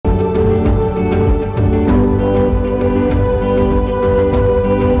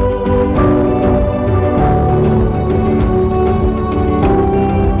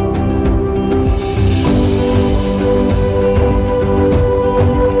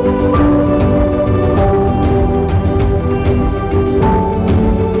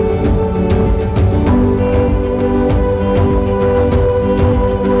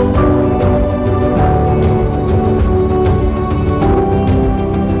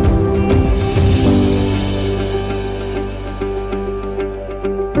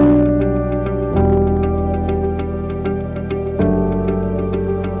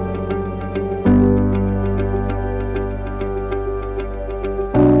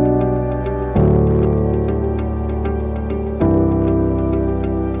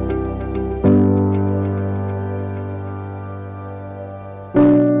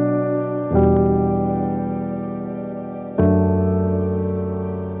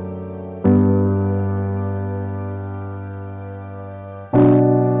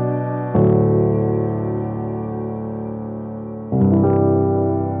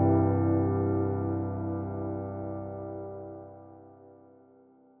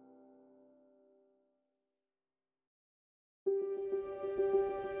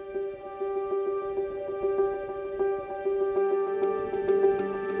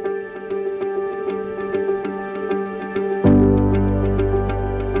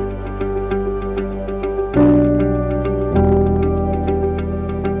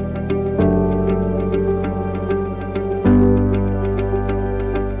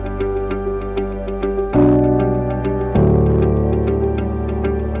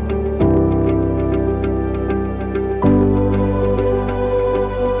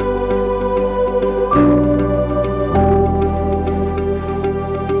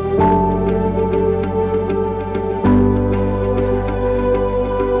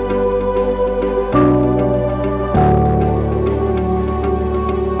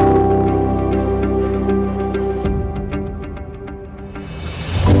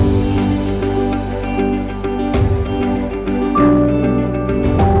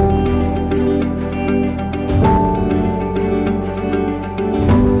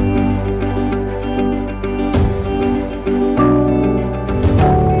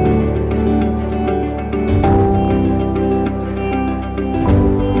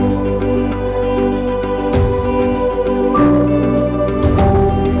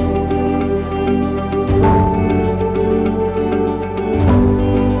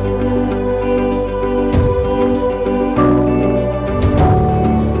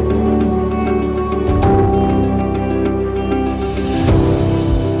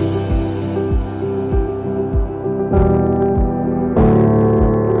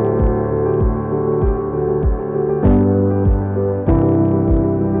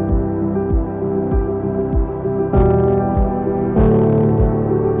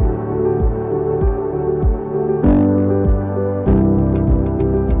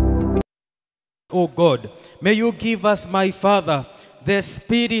O God. May you give us, my Father, the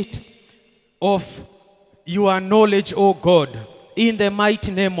spirit of your knowledge, O God, in the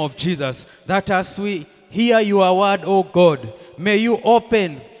mighty name of Jesus, that as we hear your word, O God, may you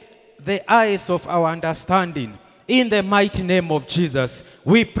open the eyes of our understanding. In the mighty name of Jesus,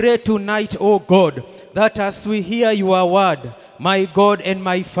 we pray tonight, O God, that as we hear your word, my God and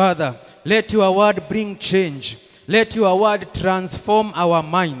my Father, let your word bring change. Let your word transform our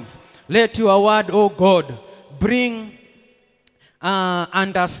minds. Let your word, O God, bring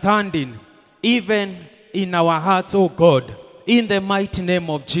understanding even in our hearts, O God. In the mighty name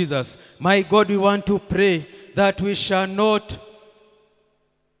of Jesus, my God, we want to pray that we shall not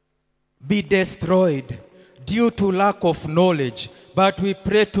be destroyed due to lack of knowledge, but we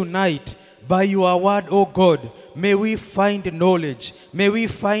pray tonight by your word, O God, may we find knowledge, may we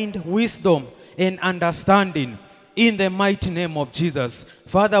find wisdom and understanding in the mighty name of Jesus.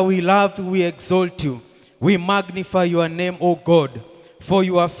 Father, we love you, we exalt you, we magnify your name, O God, for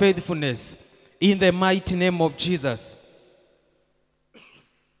your faithfulness in the mighty name of Jesus.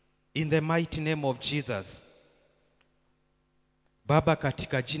 In the mighty name of Jesus. Baba,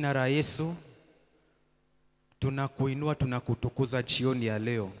 katika jina la Yesu, tunakuinua, tunakutukuza jioni ya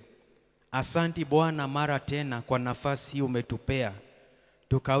leo. Asanti Bwana mara tena kwa nafasi hii umetupea,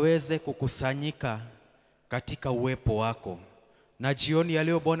 tukaweze kukusanyika katika uwepo wako. Na jioni ya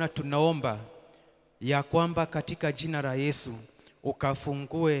leo Bwana, tunaomba ya kwamba katika jina la Yesu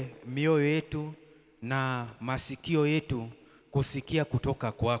ukafungue mioyo yetu na masikio yetu kusikia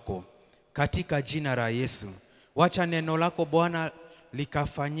kutoka kwako. Katika jina la Yesu, wacha neno lako Bwana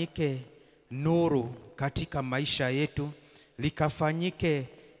likafanyike nuru katika maisha yetu, likafanyike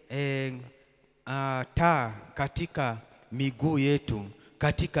taa katika miguu yetu,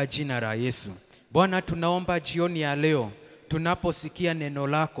 katika jina la Yesu. Bwana, tunaomba jioni ya leo tunaposikia neno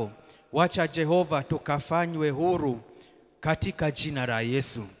lako, wacha Jehova tukafanywe huru katika jina la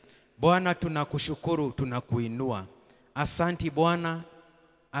Yesu. Bwana, tunakushukuru, tunakuinua. Asanti Bwana,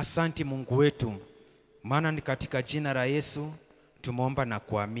 asanti Mungu wetu, maana ni katika jina la Yesu tumeomba na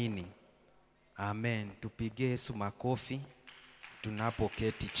kuamini. Amen. Tupige Yesu makofi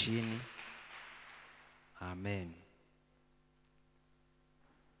tunapoketi chini. Amen.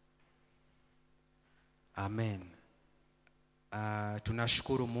 Amen.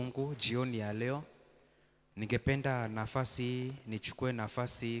 Tunashukuru Mungu jioni ya leo. Ningependa nichukue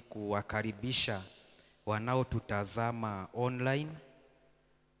nafasi kuwakaribisha wanaotutazama online.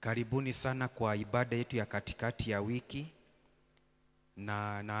 Karibuni sana kwa ibada yetu ya katikati ya wiki,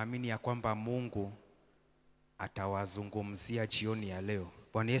 na naamini ya kwamba Mungu atawazungumzia jioni ya leo.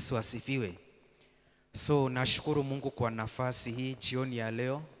 Bwana Yesu asifiwe. So nashukuru Mungu kwa nafasi hii jioni ya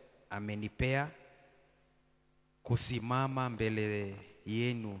leo amenipea kusimama mbele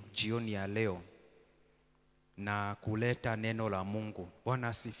yenu jioni ya leo na kuleta neno la Mungu. Bwana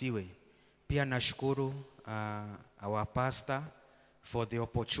asifiwe. Pia nashukuru our pastor for the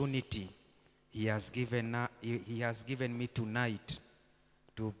opportunity he has given me tonight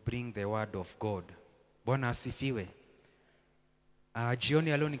to bring the word of God. Bwana asifiwe. Jioni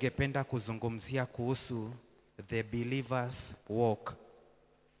ya leo ningependa kuzungumzia kuhusu the believer's walk.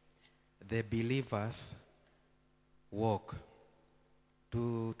 The believer's walk.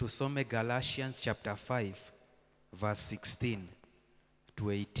 Tusome Galatians chapter 5 verse 16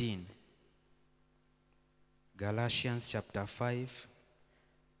 to 18. Galatians chapter 5.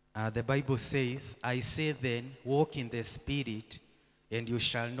 The Bible says, I say then, walk in the Spirit, and you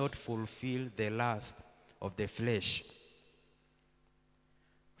shall not fulfill the lust of the flesh.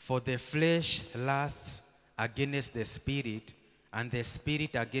 For the flesh lusts against the Spirit, and the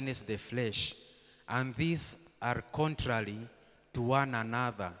Spirit against the flesh. And these are contrary to one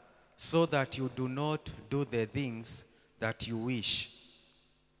another, so that you do not do the things that you wish.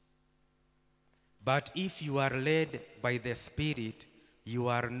 But if you are led by the Spirit, you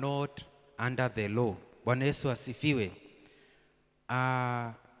are not under the law. Bwana Yesu asifiwe.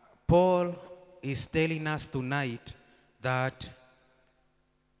 Paul is telling us tonight that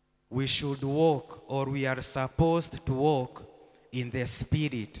we should walk, or we are supposed to walk in the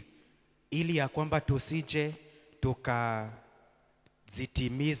Spirit, ili ya kwamba tusije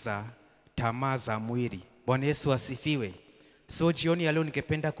tukazitimiza tamaa za mwili. Bwana Yesu asifiwe. So jioni ya leo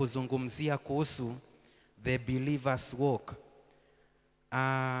ningependa kuzungumzia kuhusu the believer's walk.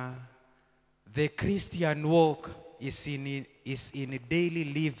 The Christian walk is in daily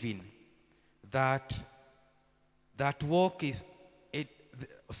living. The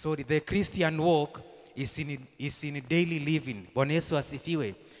Christian walk is in daily living. Bwana Yesu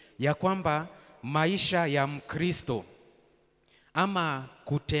asifiwe. Ya kwamba maisha ya Mkristo ama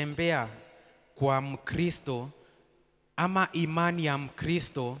kutembea kwa Mkristo ama imani ya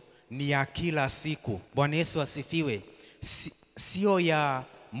Mkristo ni ya kila siku. Bwana Yesu asifiwe. Sio ya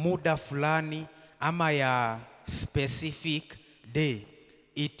muda fulani ama ya specific day.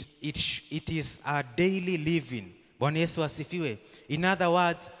 It is a daily living. Bwana Yesu asifiwe. In other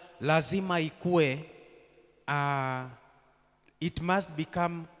words, lazima ikue, it must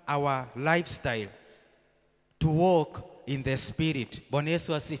become our lifestyle to walk in the Spirit. Bwana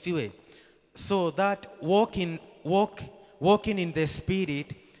Yesu asifiwe. So that walking in the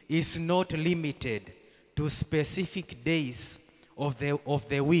Spirit is not limited to specific days of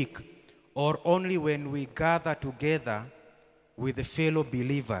the week or only when we gather together with the fellow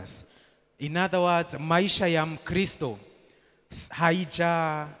believers. In other words, maisha ya Mkristo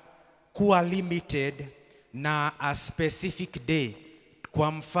haija kuwa limited na a specific day.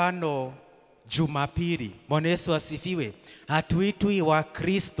 Kwa mfano Jumapili. Bwana Yesu asifiwe. Hatuitwi wa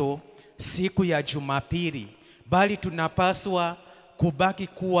Kristo siku ya Jumapili, bali tunapaswa kubaki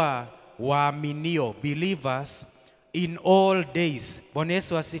kuwa waaminio, believers, in all days. Bwana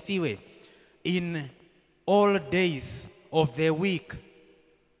Yesu asifiwe. In all days of the week.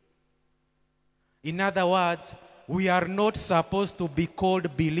 In other words, we are not supposed to be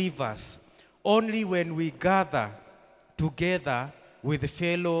called believers only when we gather together with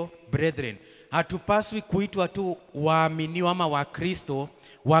fellow brethren. Hatupaswi kuitwa tu waaminio ama wa Kristo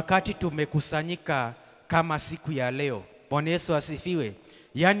wakati tumekusanyika kama siku ya leo. Bwana Yesu asifiwe.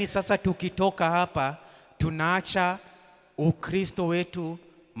 Yani sasa tukitoka hapa tunaacha Ukristo wetu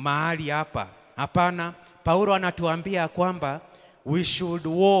mahali hapa. Hapana, Paulo anatuambia kwamba we should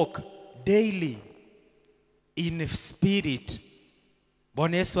walk daily in spirit.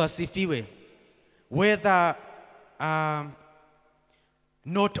 Bwana Yesu asifiwe. Whether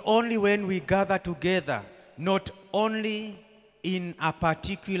not only when we gather together, not only in a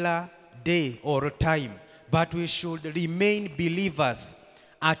particular day or time, but we should remain believers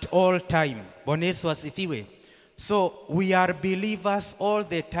at all time. Bwana Yesu asifiwe. So we are believers all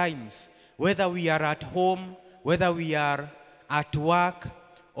the times, whether we are at home, whether we are at work,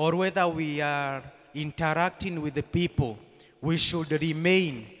 or whether we are interacting with the people. We should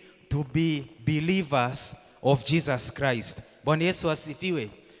remain to be believers of Jesus Christ. Bwana Yesu asifiwe.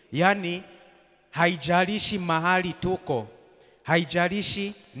 Yani haijalishi mahali tuko,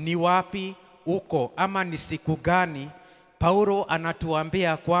 haijalishi ni wapi uko ama ni siku gani, Paulo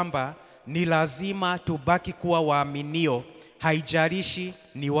anatuambia kwamba ni lazima tubaki kuwa waaminio, haijalishi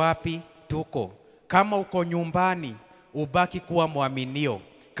ni wapi tuko. Kama uko nyumbani, ubaki kuwa mwaminio.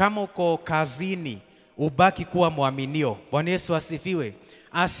 Kama uko kazini, ubaki kuwa mwaminio. Bwana Yesu asifiwe.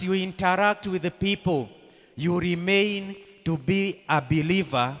 As you interact with the people, you remain to be a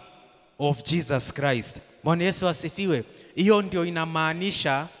believer of Jesus Christ. Bwana Yesu asifiwe. Hiyo ndio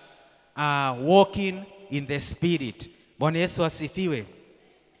inamaanisha walking in the Spirit. Bwana Yesu asifiwe.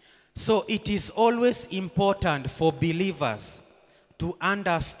 So it is always important for believers to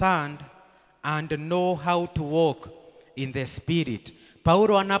understand and know how to walk in the Spirit.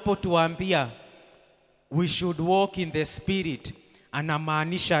 Paulo anapotuambia we should walk in the Spirit,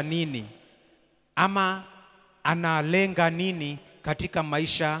 anamaanisha nini? Ama analenga nini katika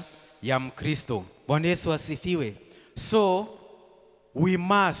maisha ya Mkristo? Bwana Yesu asifiwe. So we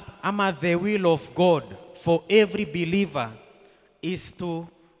must, ama the will of God for every believer is to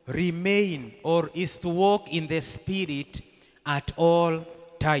remain or is to walk in the Spirit at all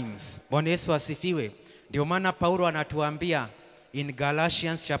times. Bwana Yesu asifiwe. Ndio maana Paulo anatuambia in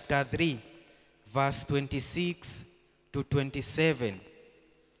Galatians chapter 3 verse 26 to 27.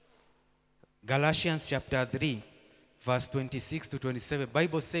 Galatians chapter 3 verse 26 to 27.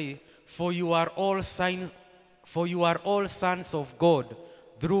 Bible says, for you are all sons of God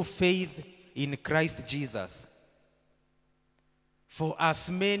through faith in Christ Jesus. For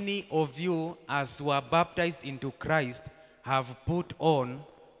as many of you as were baptized into Christ have put on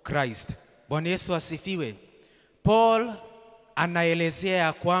Christ. Bwana Yesu asifiwe. Paul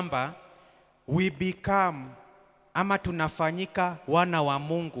anaelezea kwamba we become ama tunafanyika wana wa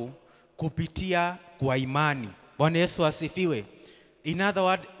Mungu kupitia kwa imani. Bwana Yesu asifiwe. In other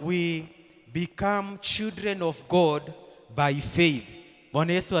words, we become children of God by faith.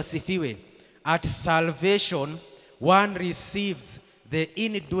 Bwana Yesu asifiwe. At salvation, one receives the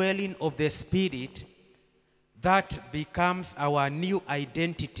indwelling of the Spirit that becomes our new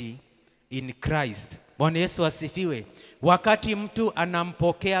identity in Christ. Bwana Yesu asifiwe. Wakati mtu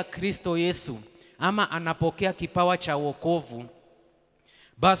anampokea Kristo Yesu ama anapokea kipawa cha wokovu,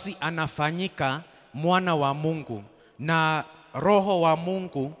 basi anafanyika mwana wa Mungu na Roho wa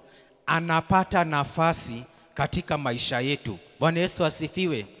Mungu anapata nafasi katika maisha yetu. Bwana Yesu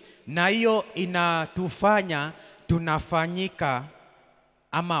asifiwe. na hiyo inatufanya tunafanyika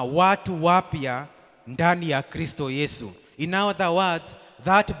ama watu wapya ndani ya Kristo Yesu. In other words,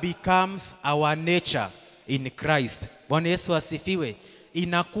 that becomes our nature in Christ. Bwana Yesu asifiwe.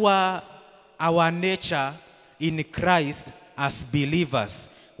 Inakuwa our nature in Christ as believers.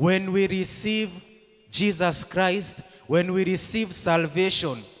 When we receive Jesus Christ, when we receive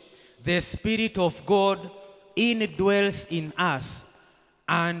salvation, the Spirit of God indwells in us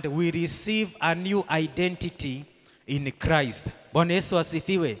and we receive a new identity in Christ. Bwana Yesu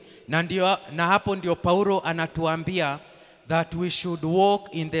asifiwe. Na hapo ndio Paulo anatuambia that we should walk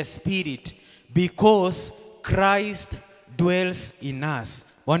in the Spirit because Christ dwells in us.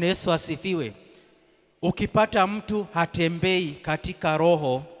 Bwana Yesu asifiwe. Ukipata mtu hatembei katika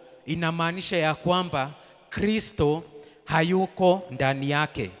roho, inamaanisha ya kwamba Kristo hayuko ndani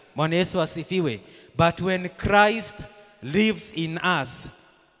yake. Bwana Yesu asifiwe. But when Christ lives in us,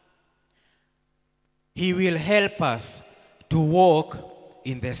 he will help us to walk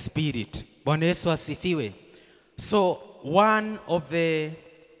in the Spirit. Bwana Yesu asifiwe. So one of the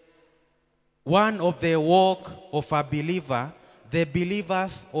walk of a believer, the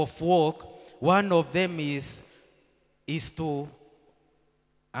believers of walk, one of them is to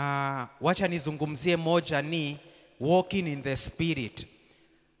wacha nizungumzie moja ni walking in the Spirit.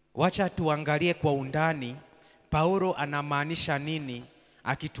 Wacha tuangalie kwa undani Paulo anamaanisha nini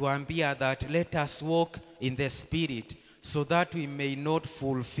akituambia that let us walk in the Spirit so that we may not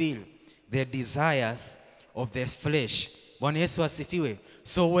fulfill the desires of the flesh. Bwana Yesu asifiwe.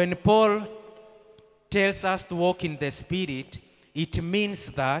 So when Paul tells us to walk in the Spirit, it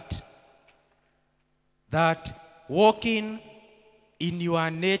means that walking in your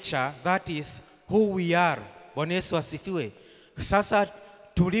nature, that is who we are. Bwana Yesu asifiwe. Sasa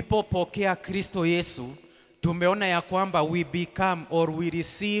tulipopokea Kristo Yesu, tumeona ya kwamba we become or we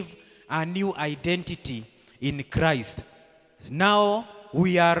receive a new identity in Christ. Now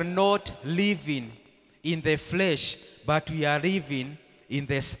we are not living in the flesh, but we are living in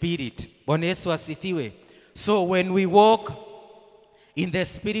the Spirit. Bwana Yesu asifiwe. So when we walk in the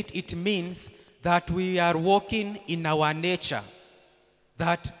Spirit, it means that we are walking in our nature.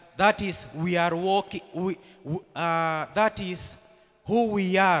 That is we are walking. That is who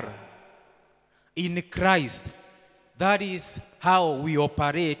we are in Christ. That is how we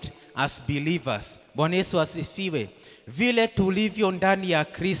operate as believers. Bwana Yesu asifiwe. Vile tulivyo ndani ya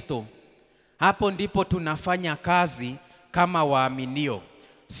Kristo, hapo ndipo tunafanya kazi kama waaminio.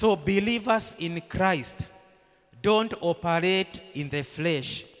 So believers in Christ don't operate in the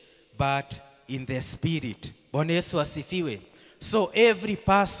flesh but in the Spirit. Bwana Yesu asifiwe. So every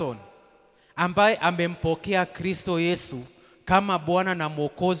person ambaye amempokea Kristo Yesu kama Bwana na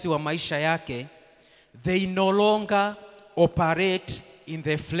Mwokozi wa maisha yake, they no longer operate in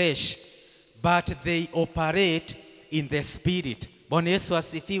the flesh but they operate in the Spirit. Bwana Yesu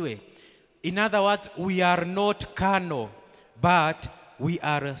asifiwe. In other words, we are not carnal but we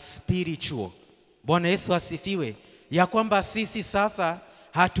are spiritual. Bwana Yesu asifiwe. Ya kwamba sisi sasa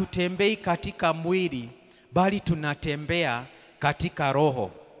hatutembei katika mwili bali tunatembea katika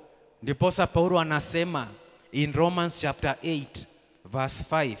roho. Ndiposa Paulo anasema in Romans chapter 8 verse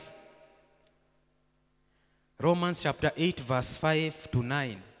 5. Romans chapter 8 verse 5 to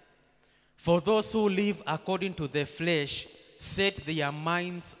 9. For those who live according to the flesh set their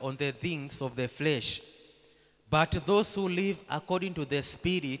minds on the things of the flesh, but those who live according to the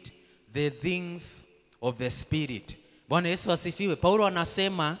Spirit, the things of the Spirit. Bwana Yesu asifiwe. Paulo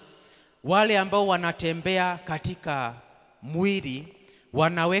anasema wale ambao wanatembea katika mwili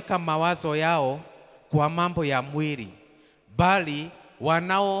wanaweka mawazo yao kwa mambo ya mwili, bali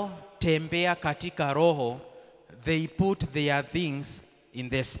wanaotembea katika roho, they put their things in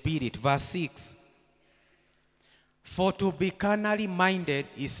the Spirit. Verse 6. For to be carnally minded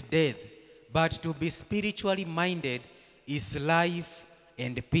is death, but to be spiritually minded is life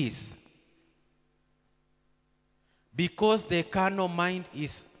and peace. Because the carnal mind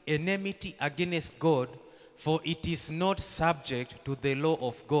is enmity against God, for it is not subject to the law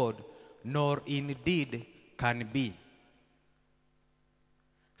of God, nor indeed can be.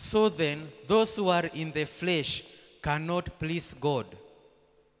 So then, those who are in the flesh cannot please God.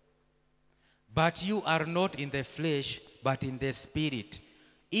 But you are not in the flesh, but in the Spirit.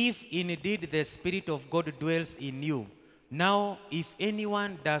 If indeed the Spirit of God dwells in you. Now, if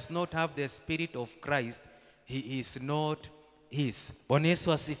anyone does not have the Spirit of Christ, he is not his. Bwana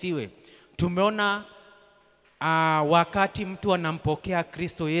Yesu asifiwe. Tumeona wakati mtu anampokea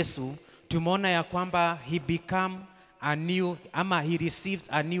Kristo Yesu, tumeona ya kwamba he become a new, ama he receives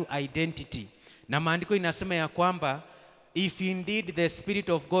a new identity. Na maandiko inasema ya kwamba if indeed the Spirit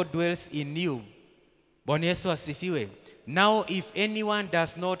of God dwells in you. Bwana Yesu asifiwe. Now if anyone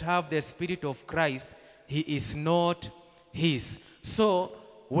does not have the Spirit of Christ, he is not his. So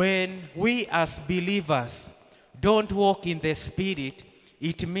when we as believers don't walk in the Spirit,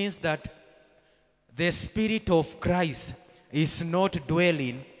 it means that the Spirit of Christ is not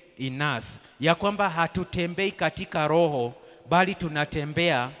dwelling in us. Ya kwamba hatutembei katika roho, bali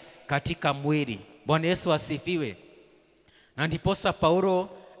tunatembea katika mwili. Bwana Yesu asifiwe. Na ndiposa Paulo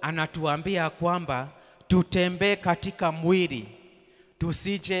anatuambia kwamba tutembee katika mwili,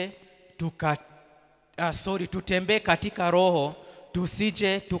 tutembee katika roho,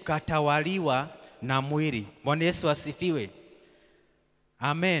 tusije tukatawaliwa na mwili. Bwana Yesu asifiwe.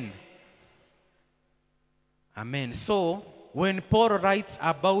 Amen. Amen. So when Paul writes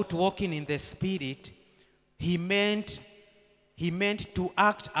about walking in the Spirit, he meant to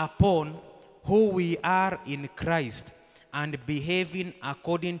act upon who we are in Christ and behaving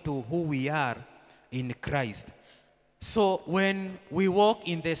according to who we are in Christ. So when we walk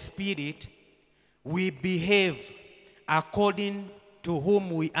in the Spirit, we behave according to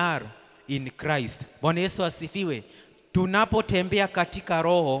whom we are in Christ. Bwana Yesu asifiwe. Tunapotembea katika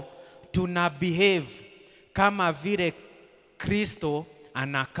roho, tuna behave kama vile Kristo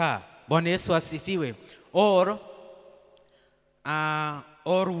anakaa. Bwana Yesu asifiwe. Or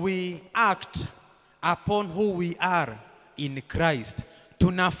we act upon who we are in Christ.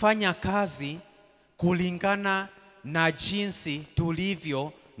 Tunafanya kazi kulingana na jinsi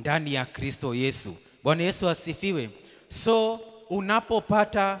tulivyo ndani ya Kristo Yesu. Bwana Yesu asifiwe. So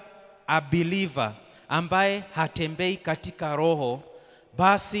unapopata a believer ambaye hatembei katika roho,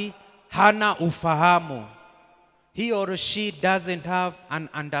 basi hana ufahamu. He or she doesn't have an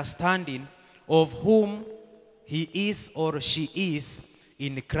understanding of whom he is or she is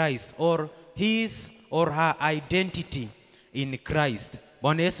in Christ, or his or her identity in Christ.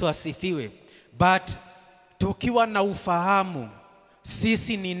 Bwana Yesu asifiwe. But tukiwa na ufahamu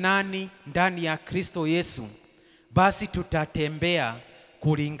sisi ni nani ndani ya Kristo Yesu, basi tutatembea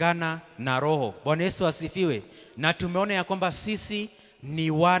kulingana na roho. Bwana Yesu asifiwe. Na tumeona ya kwamba sisi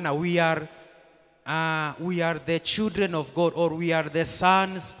ni wana, we are the children of God, or we are the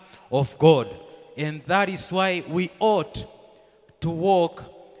sons of God. And that is why we ought to walk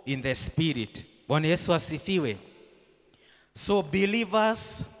in the Spirit. Bwana Yesu asifiwe. So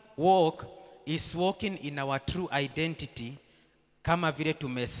believers walk is walking in our true identity, kama vile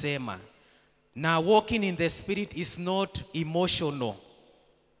tumesema. Now walking in the Spirit is not emotional.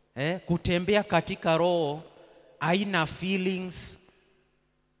 Kutembea katika roho haina feelings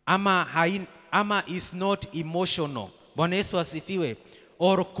ama is not emotional. Bwana Yesu asifiwe.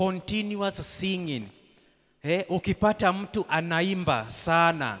 Or continuous singing. Ukipata mtu anaimba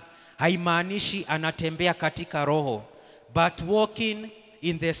sana, haimaanishi anatembea katika roho. But walking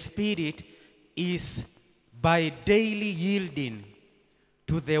in the Spirit is by daily yielding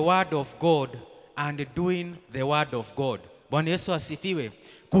to the word of God and doing the word of God. Bwana Yesu asifiwe.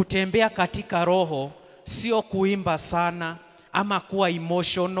 Kutembea katika roho sio kuimba sana ama kuwa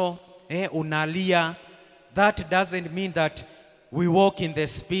emotional, unalia. That doesn't mean that we walk in the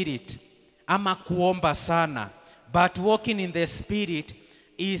Spirit ama kuomba sana. But walking in the Spirit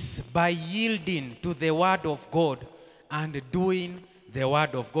is by yielding to the word of God and doing the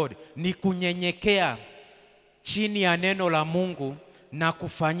word of God. Ni kunyenyekea chini ya neno la Mungu na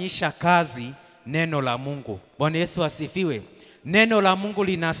kufanyisha kazi neno la Mungu. Bwana Yesu asifiwe. Neno la Mungu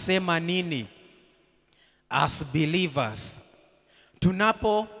linasema nini? As believers,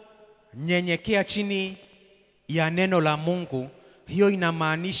 tunapo nyenyekea chini ya neno la Mungu, hiyo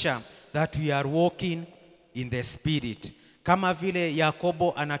inamaanisha that we are walking in the Spirit. Kama vile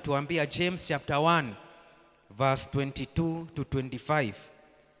Yakobo anatuambia James chapter 1 verse 22 to 25.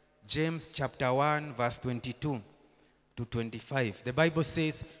 James chapter 1 verse 22 to 25. The Bible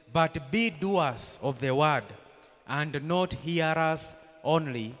says, "But be doers of the word, and not hearers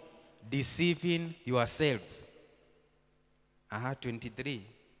only, deceiving yourselves." 23.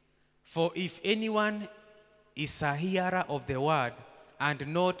 "For if anyone is a hearer of the word and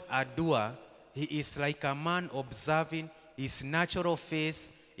not a doer, he is like a man observing his natural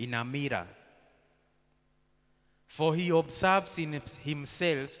face in a mirror. For he observes in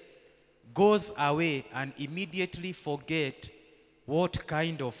himself, goes away, and immediately forget what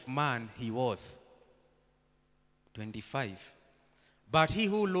kind of man he was." 25. "But he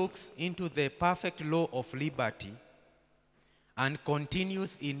who looks into the perfect law of liberty and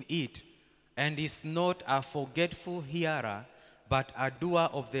continues in it, and is not a forgetful hearer, but a doer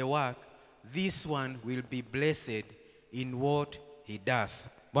of the work, this one will be blessed in what he does."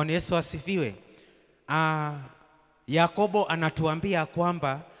 Bwana Yesu asifiwe. Yakobo anatuambia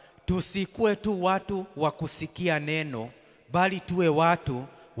kwamba tusikue tu watu wa kusikia neno, bali tuwe watu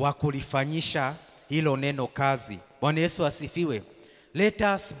wa kulifanyisha hilo neno kazi. Bwana Yesu asifiwe. Let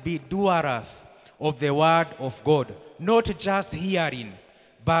us be doers of the word of God, not just hearing,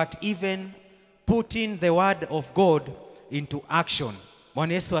 but even putting the word of God into action.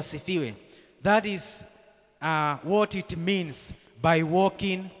 Bwana Yesu asifiwe. That is what it means by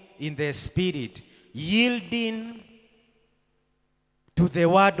walking in the Spirit, yielding to the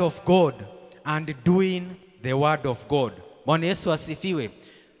word of God and doing the word of God. Bwana Yesu asifiwe.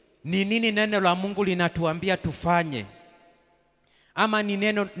 Ni nini neno la Mungu linatuambia tufanye? Ama ni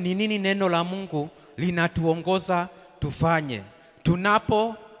nini neno la Mungu linatuongoza tufanye?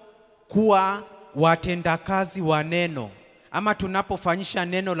 Tunapokuwa watendakazi wa neno, ama tunapofanyisha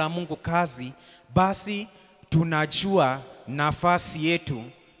neno la Mungu kazi, basi tunajua nafasi yetu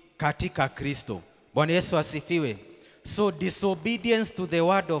katika Kristo. Bwana Yesu asifiwe. So disobedience to the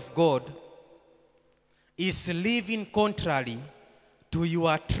word of God is living contrary to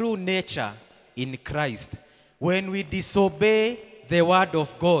your true nature in Christ. When we disobey the word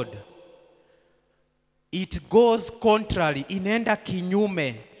of God, it goes contrary, inaenda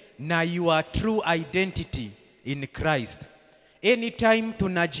kinyume na your true identity in Christ. Anytime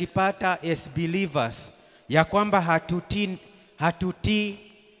tunajipata as believers ya kwamba hatutii,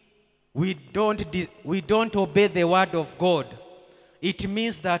 we don't obey the word of God, it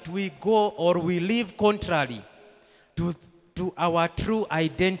means that we go or we live contrary to our true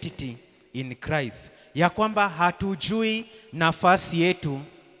identity in Christ. Ya kwamba hatujui nafasi yetu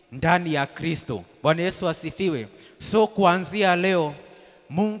ndani ya Kristo. Bwana Yesu asifiwe. So kuanzia leo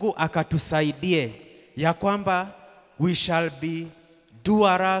Mungu akatusaidie ya kwamba we shall be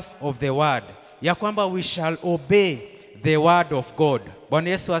doers of the word, ya kwamba we shall obey the word of God. Bwana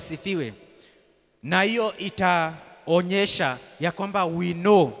Yesu asifiwe. Na hiyo itaonyesha ya kwamba we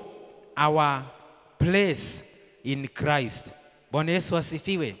know our place in Christ. Bwana Yesu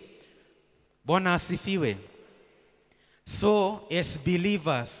asifiwe. Bwana asifiwe. So as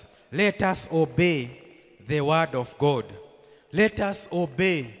believers, let us obey the word of God. Let us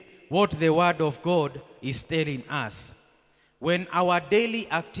obey what the word of God is telling us. When our daily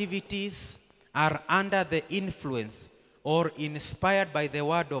activities are under the influence or inspired by the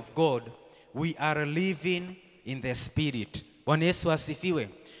word of God, we are living in the Spirit. Bwana Yesu asifiwe.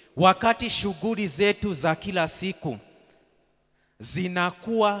 Wakati shughuli zetu za kila siku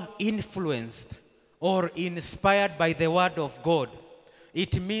zinakuwa influenced or inspired by the word of God,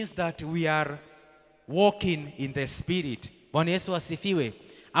 it means that we are walking in the Spirit. Bwana Yesu asifiwe.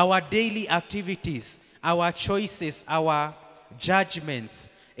 Our daily activities, our choices, our judgments,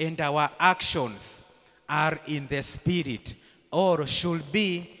 and our actions are in the Spirit, or should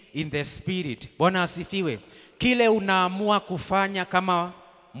be in the Spirit. Bwana asifiwe. Kile unaamua kufanya kama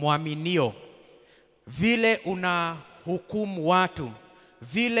mwaminio, vile unahukumu watu,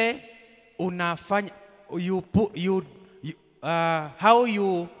 vile unafanya, how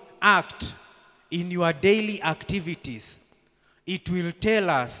you act in your daily activities, it will tell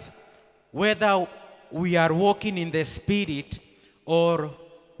us whether we are walking in the Spirit or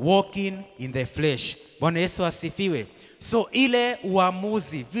walking in the flesh. Bwana Yesu asifiwe. So ile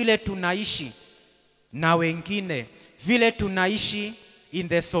uamuzi, vile tunaishi na wengine, vile tunaishi in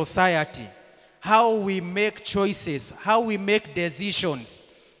the society, how we make choices, how we make decisions,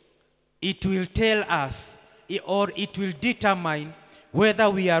 it will tell us or it will determine whether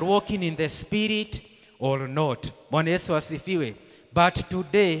we are walking in the Spirit or not. Bwana Yesu asifiwe. But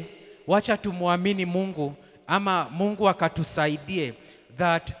today, wacha tumuamini Mungu, ama Mungu akatusaidie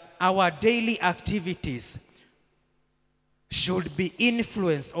that our daily activities should be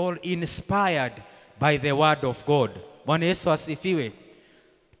influenced or inspired by the word of God. Bwana Yesu asifiwe.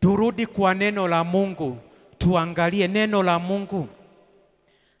 Turudi kwa neno la Mungu, tuangalie neno la Mungu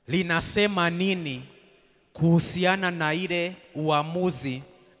linasema nini kuhusiana na ile uamuzi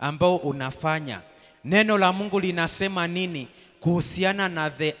ambao unafanya. Neno la Mungu linasema nini kuhusiana na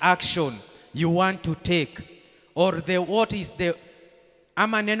the action you want to take, or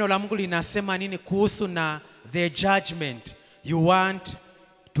ama neno la Mungu linasema nini kuhusu na the judgment you want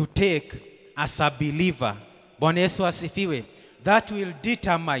to take as a believer. Bwana Yesu asifiwe. That will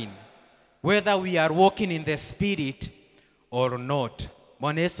determine whether we are walking in the Spirit or not.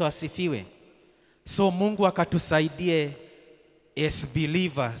 Bwana Yesu asifiwe. So Mungu akatusaidie as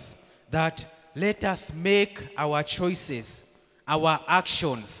believers that let us make our choices, our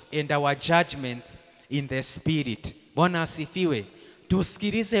actions and our judgments in the Spirit. Bwana asifiwe.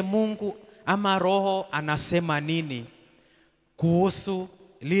 Tusikilize Mungu ama Roho anasema nini kuhusu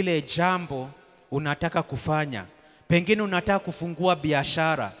lile jambo unataka kufanya. Pengine unataka kufungua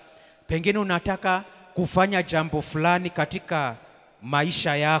biashara. Pengine unataka kufanya jambo fulani katika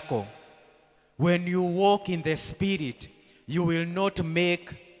maisha yako. When you walk in the Spirit, you will not make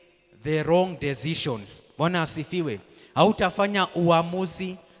the wrong decisions. Bwana asifiwe. Hautafanya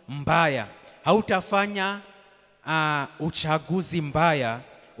uamuzi mbaya. Hautafanya uchaguzi mbaya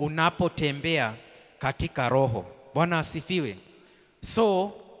unapotembea katika roho. Bwana asifiwe.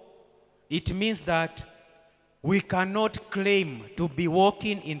 So, it means that we cannot claim to be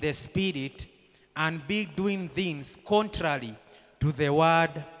walking in the Spirit and be doing things contrary to the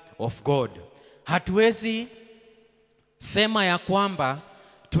word of God. Hatuwezi sema ya kwamba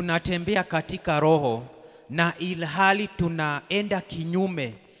tunatembea katika roho na ilhali tunaenda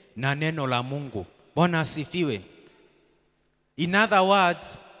kinyume na neno la Mungu. Bwana asifiwe. In other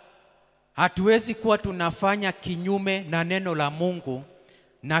words, hatuwezi kuwa tunafanya kinyume na neno la Mungu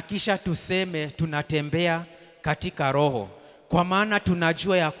na kisha tuseme tunatembea katika roho. Kwa maana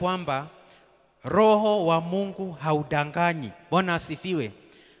tunajua ya kwamba roho wa Mungu haudanganyi. Bwana asifiwe.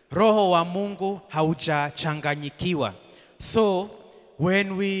 Roho wa Mungu haujachanganyikiwa. So,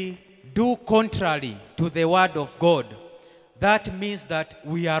 when we do contrary to the word of God, that means that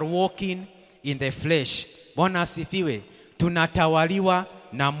we are walking in the flesh. Bwana asifiwe. Tunatawaliwa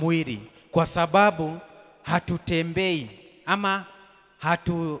na mwili kwa sababu hatutembei ama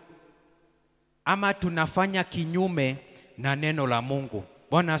tunafanya kinyume na neno la Mungu.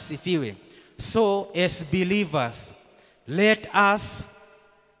 Bwana asifiwe. So as believers, let us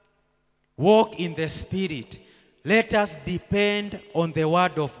walk in the Spirit. Let us depend on the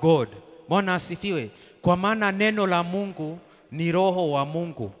word of God. Bwana asifiwe. Kwa maana neno la Mungu ni roho wa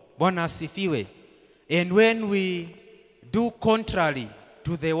Mungu. Bwana asifiwe. And when we do contrary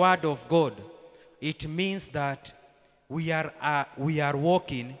to the word of God, it means that we are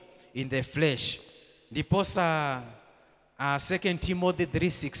walking in the flesh. Ndiposa 2 Timothy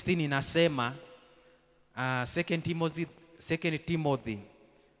 3:16 inasema 2 Timothy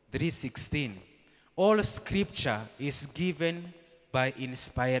 3:16, all scripture is given by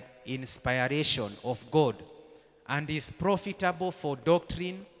inspiration of God and is profitable for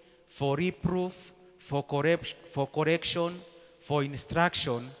doctrine, for reproof, for correction, for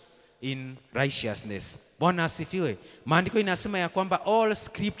instruction in righteousness. Bwana asifiwe. Maandiko inasema ya kwamba all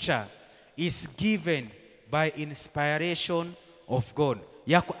scripture is given by inspiration of God.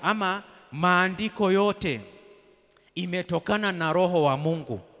 Ama maandiko yote imetokana na roho wa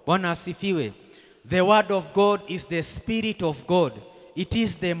Mungu. Bwana asifiwe. The word of God is the Spirit of God. It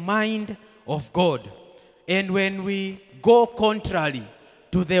is the mind of God. And when we go contrary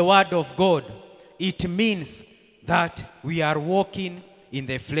to the word of God, it means that we are walking in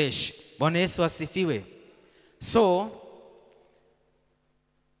the flesh. Bwana Yesu asifiwe. So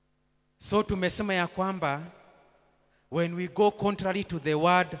tumesema ya kwamba when we go contrary to the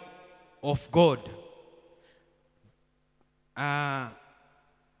word of God,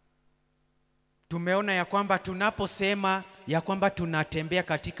 tumeona ya kwamba tunaposema ya kwamba tunatembea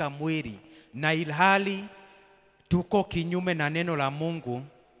katika mwili na ilhali tuko kinyume na neno la Mungu,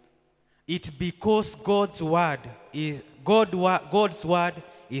 it because God's word is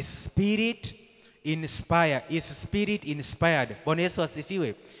spirit inspired. Bwana Yesu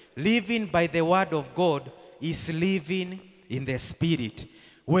asifiwe. Living by the word of God is living in the Spirit.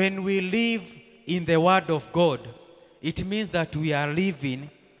 When we live in the word of God, it means that we are living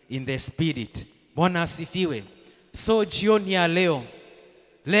in the Spirit. Bwana asifiwe. So jioni ya leo,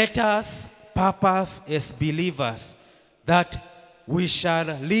 let us purpose as believers that we shall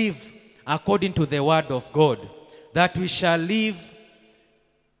live according to the word of God, that we shall live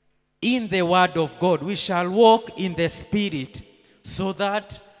in the word of God. We shall walk in the Spirit so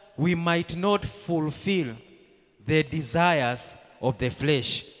that we might not fulfill the desires of the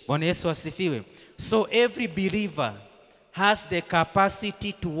flesh. Bwana Yesu asifiwe. So every believer has the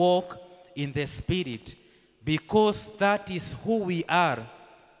capacity to walk in the Spirit because that is who we are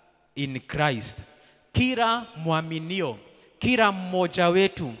in Christ. Kila mwaminio, kila mmoja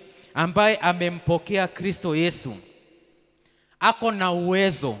wetu ambaye amempokea Kristo Yesu ako na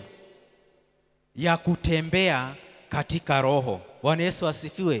uwezo ya kutembea katika roho. Bwana Yesu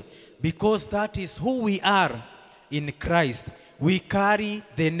asifiwe. Because that is who we are in Christ. We carry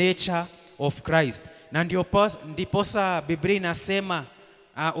the nature of Christ. Na ndiposa Biblia inasema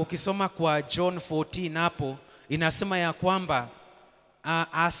ukisoma kwa John 14 hapo inasema ya kwamba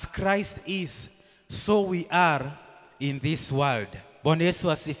as Christ is, so we are in this world. Bwana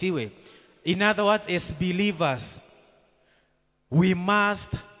Yesu asifiwe. In other words, as believers, we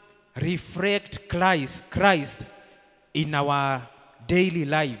must reflect Christ in our daily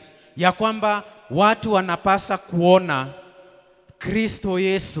life. Ya kwamba watu wanapasa kuona Kristo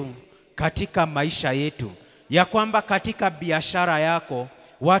Yesu katika maisha yetu, ya kwamba katika biashara yako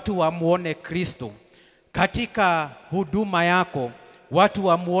watu wamuone Kristo, katika huduma yako watu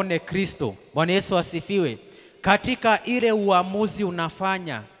wamuone Kristo. Bwana Yesu asifiwe. Katika ile uamuzi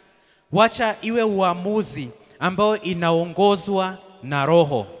unafanya, wacha iwe uamuzi ambao inaongozwa na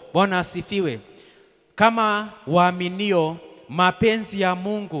Roho. Bwana asifiwe. Kama waaminio, mapenzi ya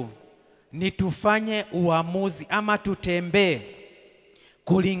Mungu ni tufanye uamuzi ama tutembee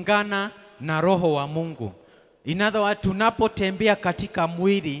kulingana na Roho wa Mungu. In other words, tunapotembea katika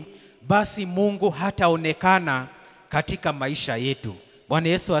mwili, basi Mungu hataonekana katika maisha yetu. Bwana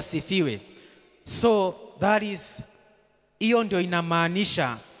Yesu asifiwe. So that is, hiyo ndio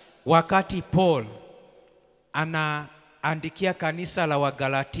inamaanisha wakati Paul anaandikia kanisa la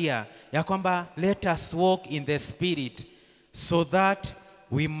Wagalatia ya kwamba let us walk in the spirit so that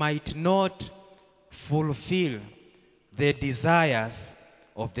we might not fulfill the desires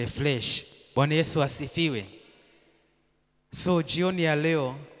of the flesh. Bwana Yesu asifiwe. So jioni ya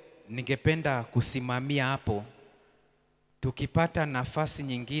leo ningependa kusimamia hapo. Tukipata nafasi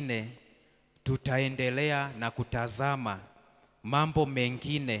nyingine tutaendelea na kutazama mambo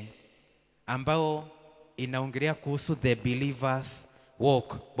mengine ambao inaongelea kuhusu the believers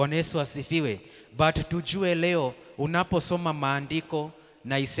walk. Bwana Yesu asifiwe. But tujue leo unaposoma maandiko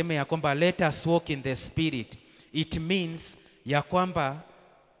na iseme ya kwamba let us walk in the spirit, it means ya kwamba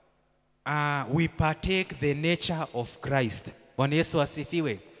we partake the nature of Christ. Bwana Yesu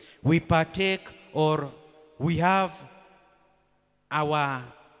asifiwe. We partake, or we have our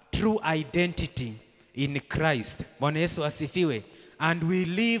true identity in Christ. Bwana Yesu asifiwe. And we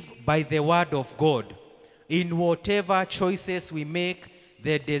live by the word of God. In whatever choices we make,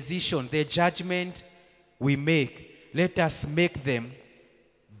 the decision, the judgment we make, let us make them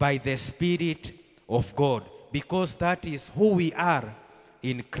by the Spirit of God, because that is who we are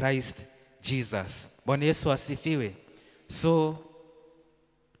in Christ Jesus. Bwana Yesu asifiwe. So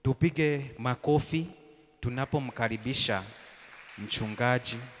tupige makofi tunapomkaribisha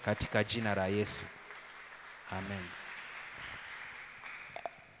mchungaji katika jina la Yesu. Amen.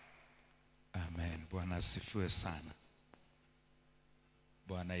 Amen. Bwana asifiwe sana.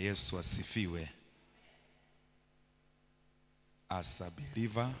 Bwana Yesu asifiwe. As a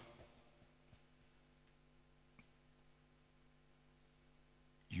believer,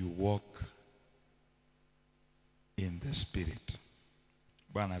 you walk in the spirit.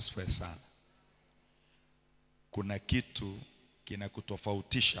 Bwana asifiwe sana. Kuna kitu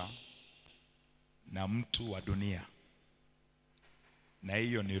kinakutofautisha na mtu wa dunia, na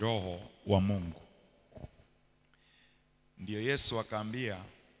hiyo ni Roho wa Mungu. Ndiyo Yesu akaambia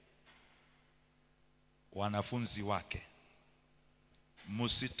wanafunzi wake,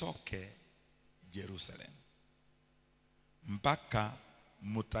 musitoke Jerusalem mpaka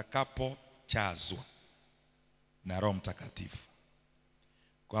mutakapochazwa na Roho Mtakatifu.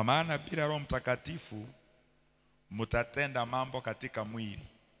 Kwa maana bila Roho Mtakatifu mutatenda mambo katika mwili.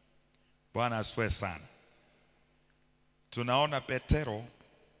 Bwana asifiwe sana. Tunaona Petero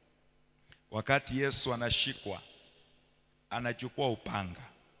wakati Yesu anashikwa, anachukua upanga,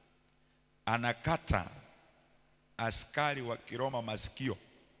 anakata askari wa Kiroma masikio.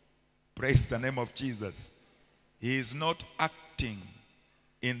 Praise the name of Jesus. He is not acting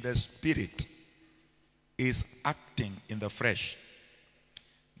in the spirit, he is acting in the flesh.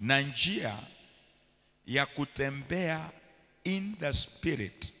 Na njia ya kutembea in the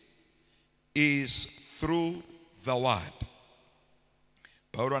spirit is through the word.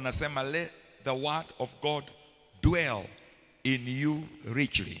 Paulo anasema let the word of God dwell in you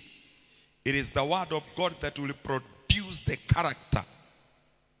richly. It is the word of God that will produce the character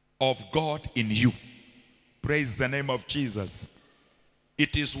of God in you. Praise the name of Jesus.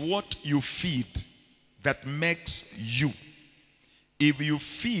 It is what you feed that makes you. If you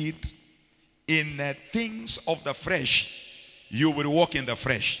feed in things of the flesh, you will walk in the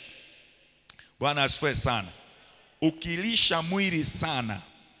flesh. Bwana asifiwe sana. Ukilisha mwili sana,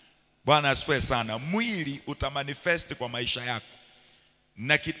 Bwana asifiwe sana, mwili utamanifest kwa maisha yako.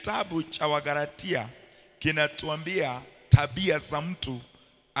 Na kitabu cha Wagalatia kinatuambia tabia za mtu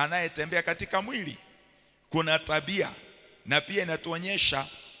anayetembea katika mwili. Kuna tabia, na pia inatuonyesha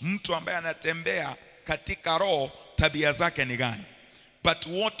mtu ambaye anatembea katika roho tabia zake ni gani. But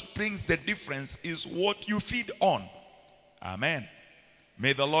what brings the difference is what you feed on. Amen.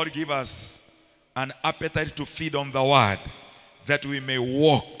 May the Lord give us an appetite to feed on the word, that we may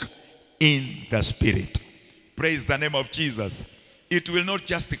walk in the spirit. Praise the name of Jesus. It will not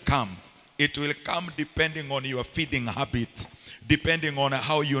just come. It will come depending on your feeding habits, depending on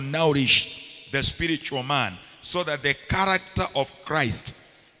how you nourish the spiritual man, so that the character of Christ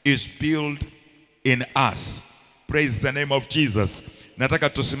is built in us. Praise the name of Jesus. Nataka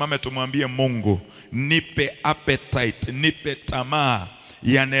tusimame tumwambie Mungu, nipe appetite, nipe tamaa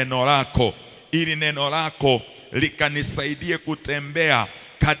ya neno lako, ili neno lako likanisaidie kutembea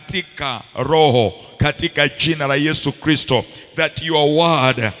katika roho, katika jina la Yesu Kristo, that your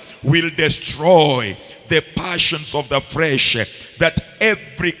word will destroy the passions of the flesh, that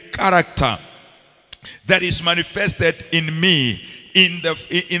every character that is manifested in me, in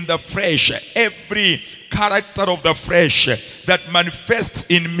the flesh, every character of the flesh that manifests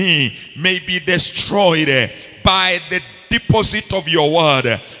in me may be destroyed by the deposit of your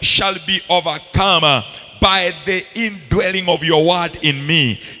word, shall be overcome by the indwelling of your word in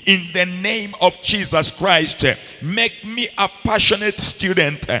me. In the name of Jesus Christ, make me a passionate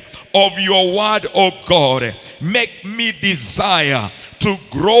student of your word, O God. Make me desire to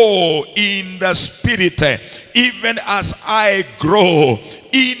grow in the spirit, even as I grow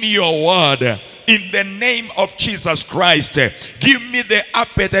in your word. In the name of Jesus Christ, give me the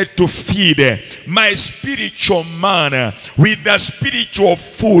appetite to feed my spiritual man with the spiritual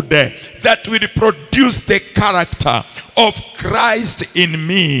food that will produce the character of Christ in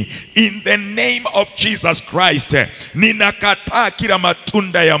me. In the name of Jesus Christ, ninakataa kila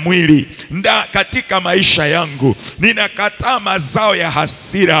matunda ya mwili katika maisha yangu. Ninakataa mazao ya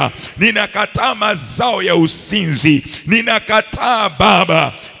hasira, ninakataa mazao ya usinzi, ninakataa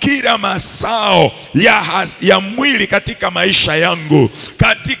Baba kila mazao ya mwili katika maisha yangu,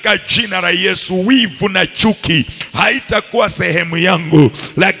 katika jina la Yesu. Wivu na chuki haitakuwa sehemu yangu,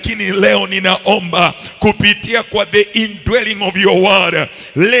 lakini leo ninaomba kupitia kwa the indwelling of your word,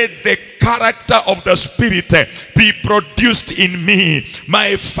 let the character of the Spirit be produced in me.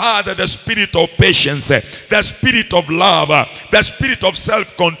 My Father, the spirit of patience, the spirit of love, the spirit of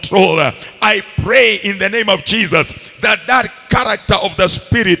self-control. I pray in the name of Jesus that character of the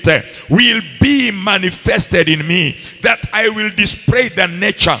Spirit will be manifested in me, that I will display the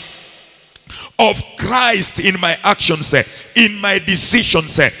nature of Christ in my actions, in my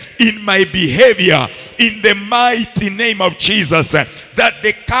decisions, in my behavior, in the mighty name of Jesus, that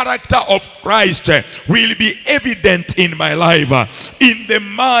the character of Christ will be evident in my life, in the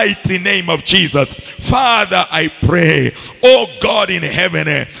mighty name of Jesus. Father, I pray, oh God in heaven,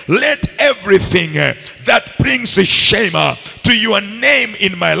 let everything that brings shame to your name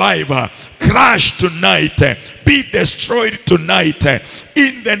in my life crash tonight, be destroyed tonight,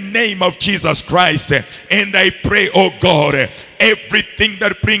 in the name of Jesus Christ. And I pray, oh God, everything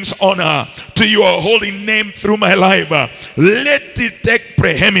that brings honor to your holy name through my life, let it take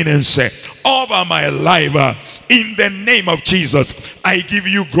preeminence over my life. In the name of Jesus, I give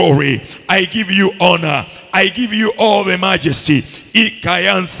you glory, I give you honor, I give you all the majesty.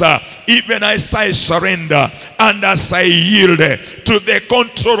 Ikayansa, even as I surrender and as I yield to the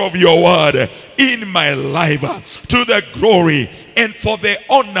control of your word in my life, to the glory and for the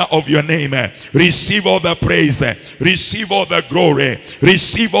honor of your name. Receive all the praise, receive all the glory,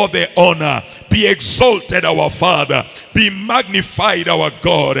 receive all the honor. Be exalted, our Father. Be magnified, our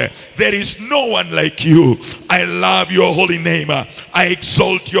God. There is no one like you. I love your holy name. I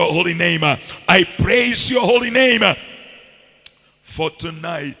exalt your holy name. I praise your holy name. For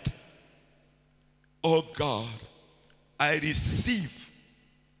tonight, oh God, I receive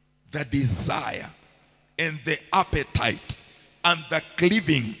the desire and the appetite and the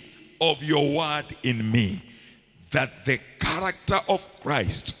cleaving of your word in me, that the character of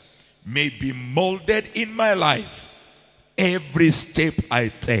Christ may be molded in my life every step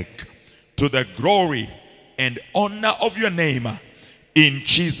I take, to the glory and honor of your name. In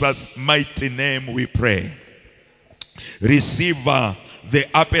Jesus' mighty name we pray. Receive the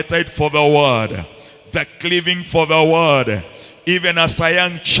appetite for the word, the cleaving for the word. Even as a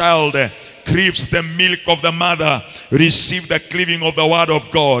young child cleaves the milk of the mother, receive the cleaving of the word of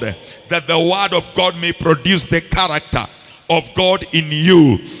God, that the word of God may produce the character of God in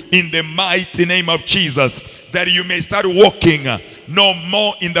you, in the mighty name of Jesus, that you may start walking no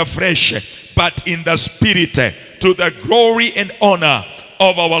more in the flesh, but in the spirit, to the glory and honor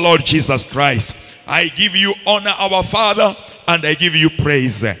of our Lord Jesus Christ. I give you honor, our Father, and I give you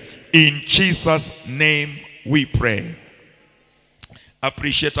praise. In Jesus' name we pray.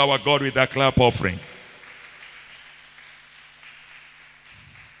 Appreciate our God with a clap offering.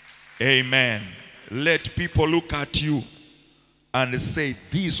 Amen. Let people look at you and say,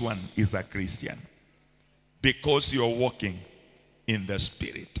 this one is a Christian, because you're walking in the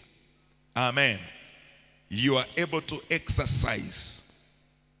Spirit. Amen. You are able to exercise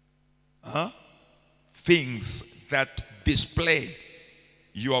things that display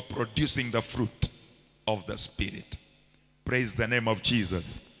you are producing the fruit of the Spirit. Praise the name of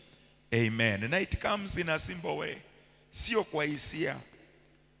Jesus. Amen. And it comes in a simple way. Sio kwa hisia.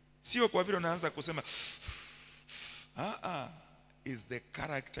 Sio kwa vile unaanza kusema is the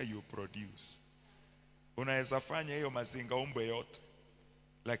character you produce. Unaweza fanya hiyo mazinga umbe yote,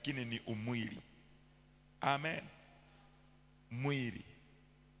 lakini ni umwili. Amen. Mwili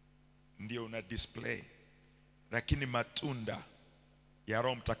ndio una display, lakini matunda ya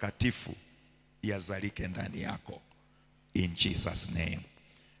Roho Mtakatifu yazalike ndani yako. In Jesus' name.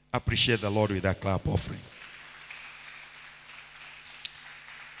 Appreciate the Lord with a clap offering.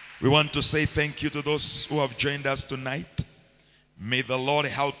 We want to say thank you to those who have joined us tonight. May the Lord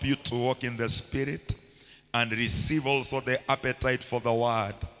help you to walk in the Spirit and receive also the appetite for the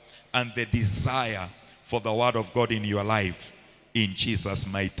Word and the desire for the Word of God in your life. In Jesus'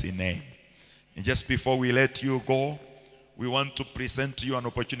 mighty name. And just before we let you go, we want to present to you an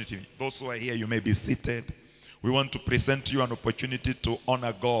opportunity. Those who are here, you may be seated. We want to present to you an opportunity to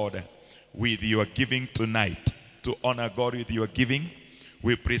honor God with your giving tonight. To honor God with your giving.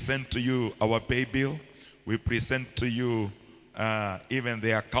 We present to you our pay bill. We present to you even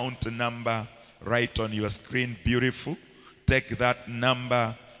the account number right on your screen. Beautiful. Take that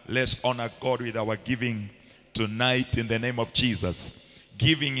number. Let's honor God with our giving tonight in the name of Jesus.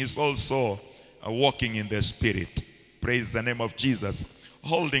 Giving is also walking in the Spirit. Praise the name of Jesus.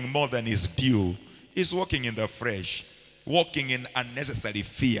 Holding more than is due is walking in the flesh, walking in unnecessary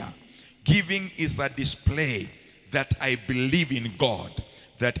fear. Giving is a display that I believe in God,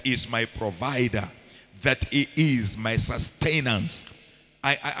 that is my provider, that He is my sustenance.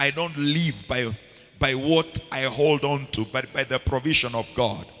 I don't live by what I hold on to, but by the provision of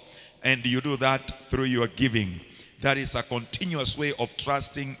God. And you do that through your giving. That is a continuous way of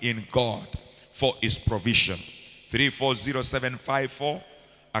trusting in God for His provision. 340754,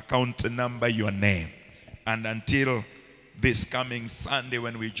 account number, your name. And until this coming Sunday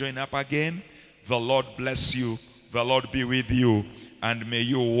when we join up again, the Lord bless you, the Lord be with you, and may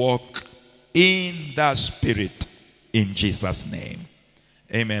you walk in the Spirit in Jesus' name.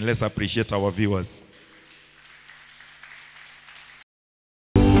 Amen. Let's appreciate our viewers.